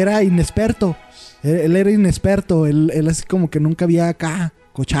acá era inexperto. Él era inexperto. Él así como que nunca había acá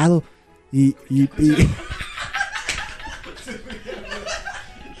cochado. Y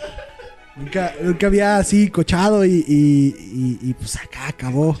nunca había así cochado y pues acá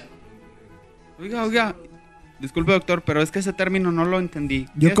acabó. Oiga. Disculpe, doctor, pero es que ese término no lo entendí.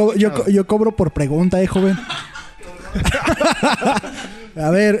 Yo cobro por pregunta, joven. A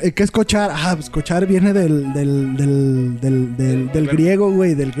ver, ¿qué es cochar? Ah, pues cochar viene del griego,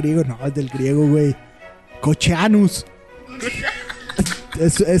 güey. Del griego, no, es del griego, güey. Cocheanus.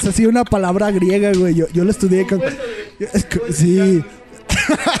 Es así una palabra griega, güey. Yo lo estudié con... Sí.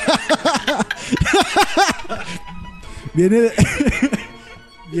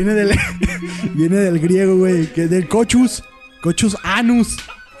 Viene del griego, güey, que del cochus anus,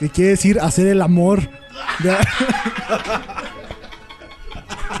 que quiere decir hacer el amor.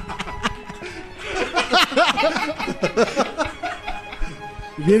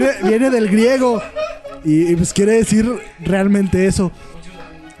 Viene del griego y pues quiere decir realmente eso.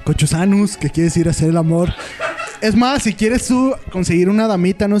 Cochus anus, que quiere decir hacer el amor. Es más, si quieres tú conseguir una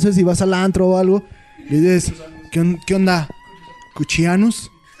damita, no sé si vas al antro o algo, le dices, ¿qué onda? Cuchianus.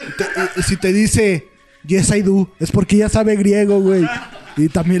 Si te dice yes I do, es porque ya sabe griego, güey, y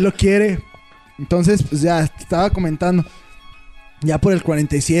también lo quiere. Entonces, pues ya te estaba comentando. Ya por el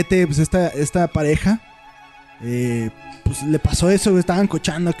 47, pues esta pareja, pues le pasó eso, güey. Estaban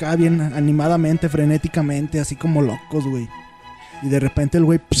cochando acá bien animadamente, frenéticamente, así como locos, güey. Y de repente el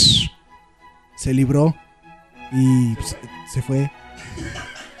güey se libró y se fue.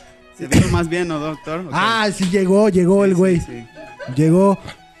 ¿Se vio más bien, no, doctor? Okay. Ah, sí, llegó el güey. Sí. Llegó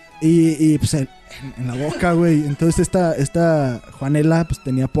y pues en la boca, güey. Entonces esta Juanela pues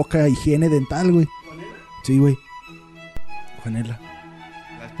tenía poca higiene dental, güey. Sí, güey. Juanela.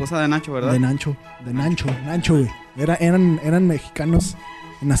 La esposa de Nacho, ¿verdad? De Nancho, güey. Eran mexicanos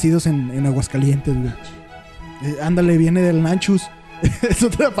nacidos en Aguascalientes, güey. Ándale, viene del Nanchus. Es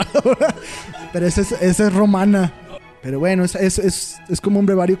otra palabra. Pero esa es romana. Pero bueno, es como un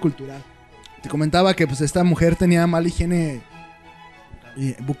brevario cultural. Te comentaba que pues esta mujer tenía mala higiene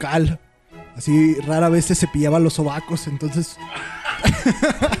bucal. Así rara vez se cepillaba los sobacos. Entonces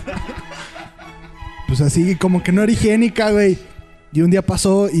pues así como que no era higiénica, güey. Y un día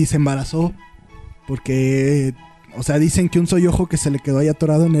pasó y se embarazó. Porque, o sea, dicen que un sollojo que se le quedó ahí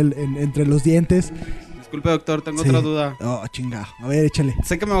atorado entre los dientes. Disculpe, doctor, tengo Sí. otra duda. Oh, chingado. A ver, échale.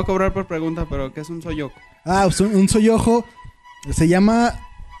 Sé que me va a cobrar por pregunta, pero ¿qué es un solloco? Ah, pues un sollojo se llama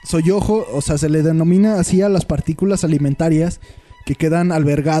sollojo, o sea, se le denomina así a las partículas alimentarias que quedan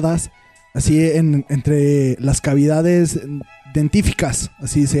albergadas así entre las cavidades dentíficas,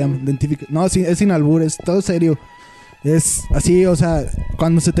 así se llaman, dentíficas. No, sí, es sin albur, es todo serio. Es así, o sea,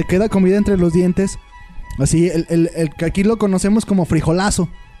 cuando se te queda comida entre los dientes, así, el que aquí lo conocemos como frijolazo.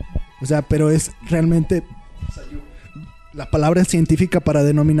 O sea, pero es realmente... La palabra científica para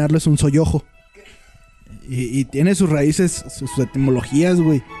denominarlo es un sollojo. Y tiene sus raíces, sus etimologías,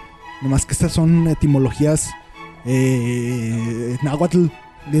 güey. Nomás que estas son etimologías náhuatl.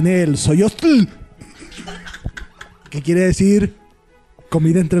 Viene el soyostl, que quiere decir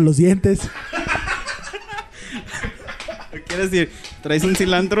comida entre los dientes. ¿Qué quiere decir? ¿Traes un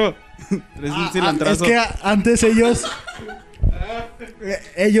cilantro? ¿Traes un cilantrazo? Es que antes ellos,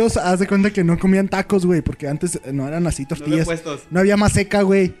 haz de cuenta que no comían tacos, güey, porque antes no eran así tortillas. No había maseca,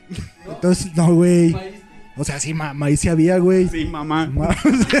 güey. Entonces, no, güey. O sea, sí, maíz sí había, güey. Sí, mamá.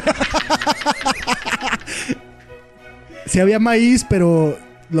 Sí había maíz, pero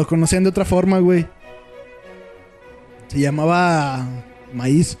lo conocían de otra forma, güey. Se llamaba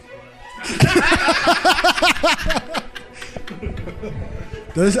maíz.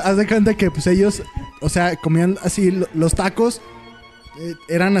 Entonces, haz de cuenta que pues ellos, o sea, comían así los tacos.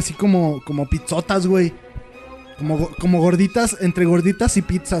 Eran así como pizzotas, güey. Como gorditas, entre gorditas y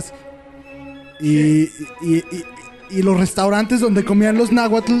pizzas. Y los restaurantes donde comían los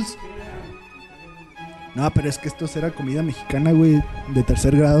náhuatls. No, pero es que esto era comida mexicana, güey, de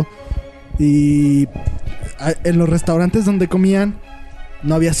tercer grado. Y en los restaurantes donde comían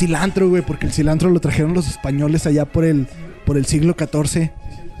no había cilantro, güey, porque el cilantro lo trajeron los españoles allá por el siglo XIV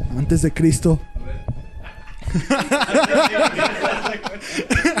antes de Cristo.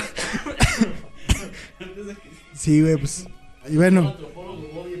 Sí, güey, pues. Y bueno.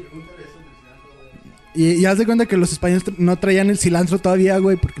 Y haz de cuenta que los españoles no traían el cilantro todavía,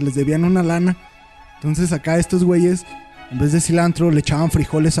 güey, porque les debían una lana. Entonces acá estos güeyes, en vez de cilantro, le echaban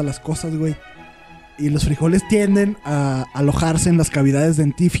frijoles a las cosas, güey. Y los frijoles tienden a alojarse en las cavidades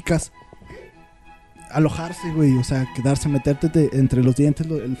dentíficas. Alojarse, güey, o sea, quedarse, meterte entre los dientes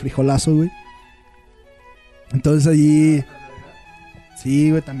el frijolazo, güey. Entonces allí...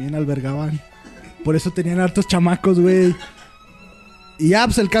 Sí, güey, también albergaban. Por eso tenían hartos chamacos, güey. Y ya,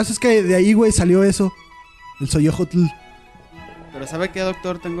 pues el caso es que de ahí, güey, salió eso. El soyojotl. Pero ¿sabe qué,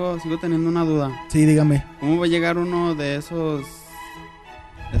 doctor? Sigo teniendo una duda. Sí, dígame. ¿Cómo va a llegar uno de esos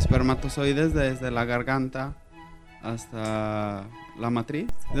espermatozoides desde la garganta hasta la matriz?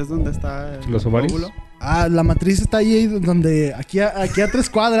 ¿Es donde está el ¿Los ovarios? óvulo? Ah, la matriz está ahí donde... Aquí a 3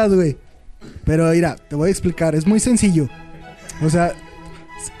 cuadras, güey. Pero mira, te voy a explicar. Es muy sencillo. O sea,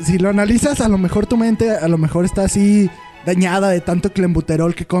 si lo analizas, a lo mejor tu mente a lo mejor está así dañada de tanto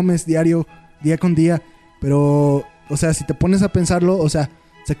clenbuterol que comes diario, día con día. Pero, o sea, si te pones a pensarlo, o sea,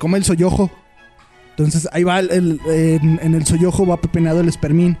 se come el soyojo. Entonces ahí va en el soyojo va pepeneado el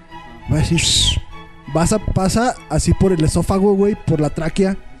espermín. Va así, pasa así por el esófago, güey, por la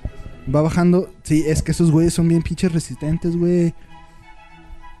tráquea. Va bajando. Sí, es que esos güeyes son bien pinches resistentes, güey.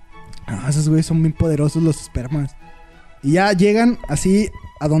 Ah, esos güeyes son bien poderosos los espermas. Y ya llegan así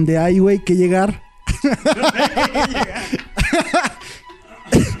a donde hay, güey, que llegar.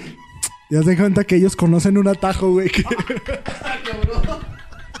 Ya se cuenta que ellos conocen un atajo, güey.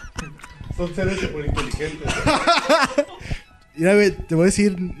 Son seres súper inteligentes. Mira, güey, te voy a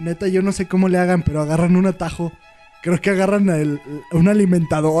decir, neta, yo no sé cómo le hagan, pero agarran un atajo. Creo que agarran una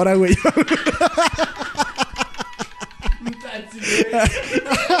alimentadora, güey.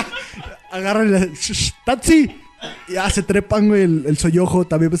 Agarran el ¡Tatsi! Y ya se trepan, güey, el soyojo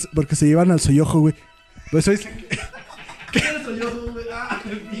también, pues, porque se llevan al soyojo, güey. Por eso dicen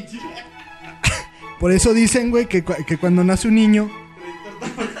por eso dicen, güey, que cuando nace un niño...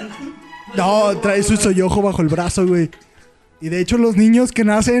 No, trae su soyojo bajo el brazo, güey. Y de hecho los niños que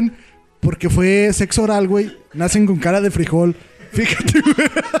nacen porque fue sexo oral, güey, nacen con cara de frijol. Fíjate, güey.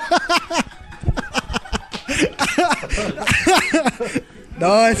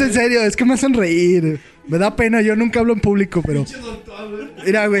 No, es en serio, es que me hacen reír. Me da pena, yo nunca hablo en público, pero...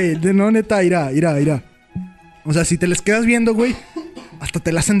 Mira, güey, no, neta, mira. O sea, si te les quedas viendo, güey, hasta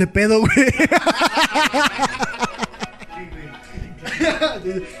te la hacen de pedo, güey.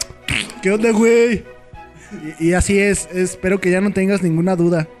 ¿Qué onda, güey? Y así es, espero que ya no tengas ninguna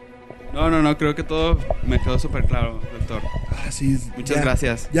duda. No, creo que todo me quedó súper claro, doctor. Así es. Muchas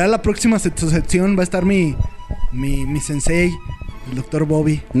gracias. Ya la próxima sección va a estar mi sensei, el doctor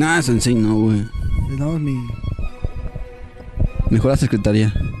Bobby. Nah, sensei no, güey. No, Mejor la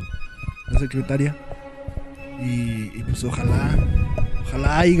secretaria. la secretaria. Y pues ojalá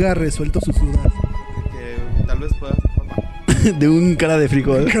haya resuelto sus dudas. Que tal vez puedas, papá. De un cara de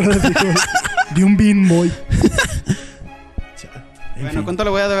frijol. De un Bean Boy. Bueno, ¿cuánto le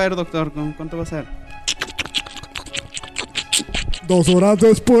voy a deber, doctor? ¿Cuánto va a ser? 2 horas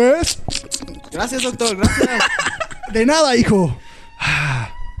después. Gracias, doctor, gracias. De nada, hijo.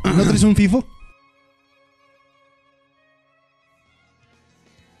 ¿No traes un FIFO?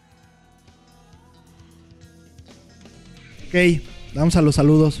 Ok, vamos a los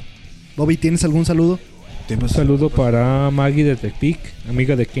saludos. Bobby, ¿tienes algún saludo? Un saludo para Maggie de Tepic,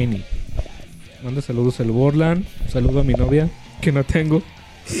 amiga de Kenny. Manda saludos al Borland. Un saludo a mi novia, que no tengo.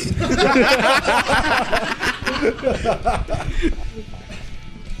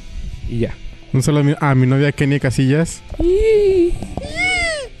 Y ya. Un saludo a mi novia Kenia Casillas.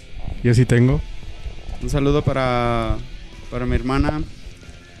 Yo sí tengo. Un saludo para mi hermana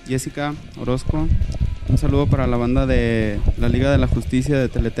Jessica Orozco. Un saludo para la banda de la Liga de la Justicia de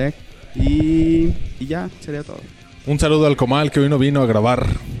Teletec. Y ya, sería todo. Un saludo al Comal que hoy no vino a grabar.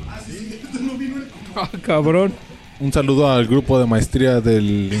 Ah, cabrón. Un saludo al grupo de maestría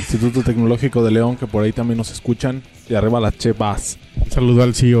del Instituto Tecnológico de León que por ahí también nos escuchan. Y arriba las chevas. Un saludo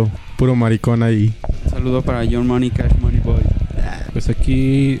al CEO, puro maricón ahí. Un saludo para John Money Cash Money Boy. Pues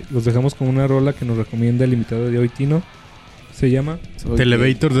aquí los dejamos con una rola que nos recomienda el invitado de hoy, Tino. Se llama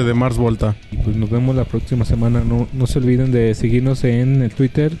Televator de The Mars Volta. Y pues nos vemos la próxima semana. No se olviden de seguirnos en el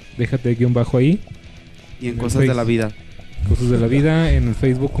Twitter. Déjate _ ahí. Y en el cosas de la vida. Cosas de la vida. En el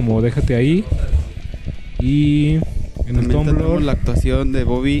Facebook como Déjate ahí. Y En el También tenemos Tumblr. la actuación de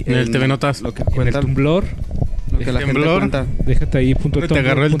Bobby En el TV Notas. Lo que O en el cuenta, Tumblr. lo que la gente Temblor. cuenta. Déjate ahí Te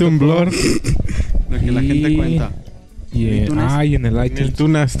agarró el temblor. Lo que la gente cuenta. Y en, iTunes. y en el En el iTunes.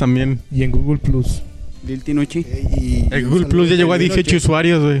 Tunas también. Y en Google Plus. Lil Tinuchi. El Google Plus ya llegó a 18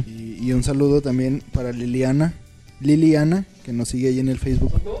 usuarios, güey. Y un saludo también para Liliana, que nos sigue ahí en el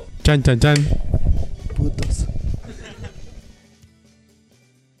Facebook. Chan, chan, chan. Putos.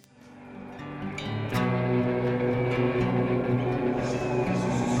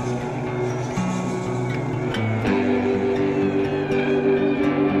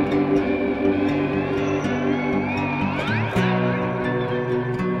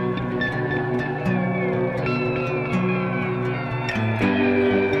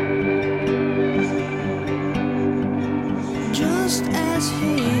 Just as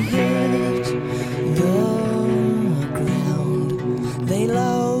he hit the ground, they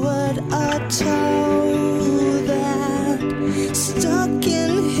lowered a toe that stuck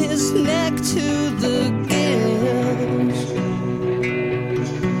in his neck to the gills.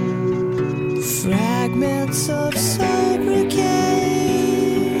 Fragments of sobriquets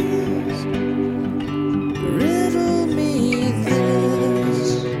riddle me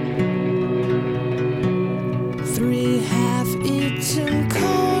this. 3 half-eaten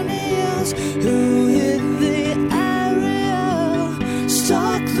corneas who hit the area,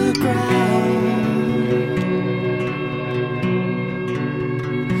 stalk the ground,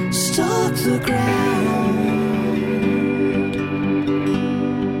 stalk the ground.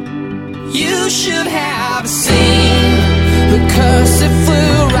 You should have seen the curse, it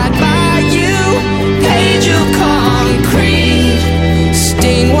flew right by you. Page of concrete,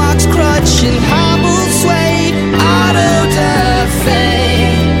 stain walks crutching, hobble sway, auto da fe,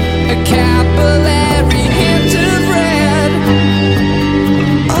 a capillary hint of red.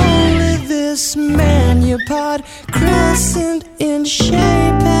 Only this manupod crescent in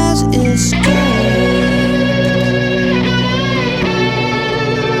shape has escaped.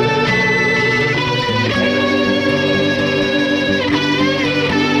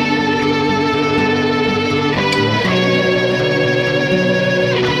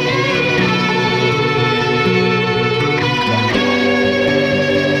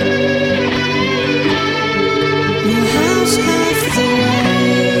 The house half the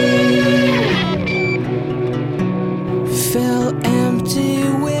way fell empty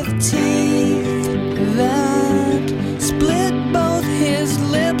with teeth that split both his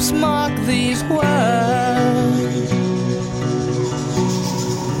lips. Mark these words.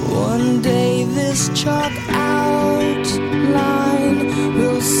 One day this chalk outline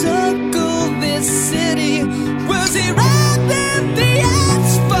will circle this city. Was he wrapped in the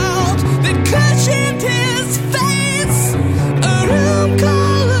asphalt that cushioned his face? A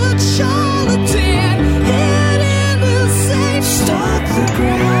room-colored charlatan hid in the safe. Stalk the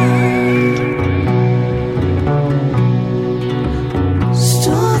ground,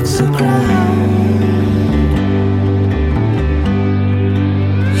 stalk the ground.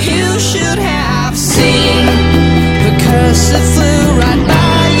 You should have seen the curse that flew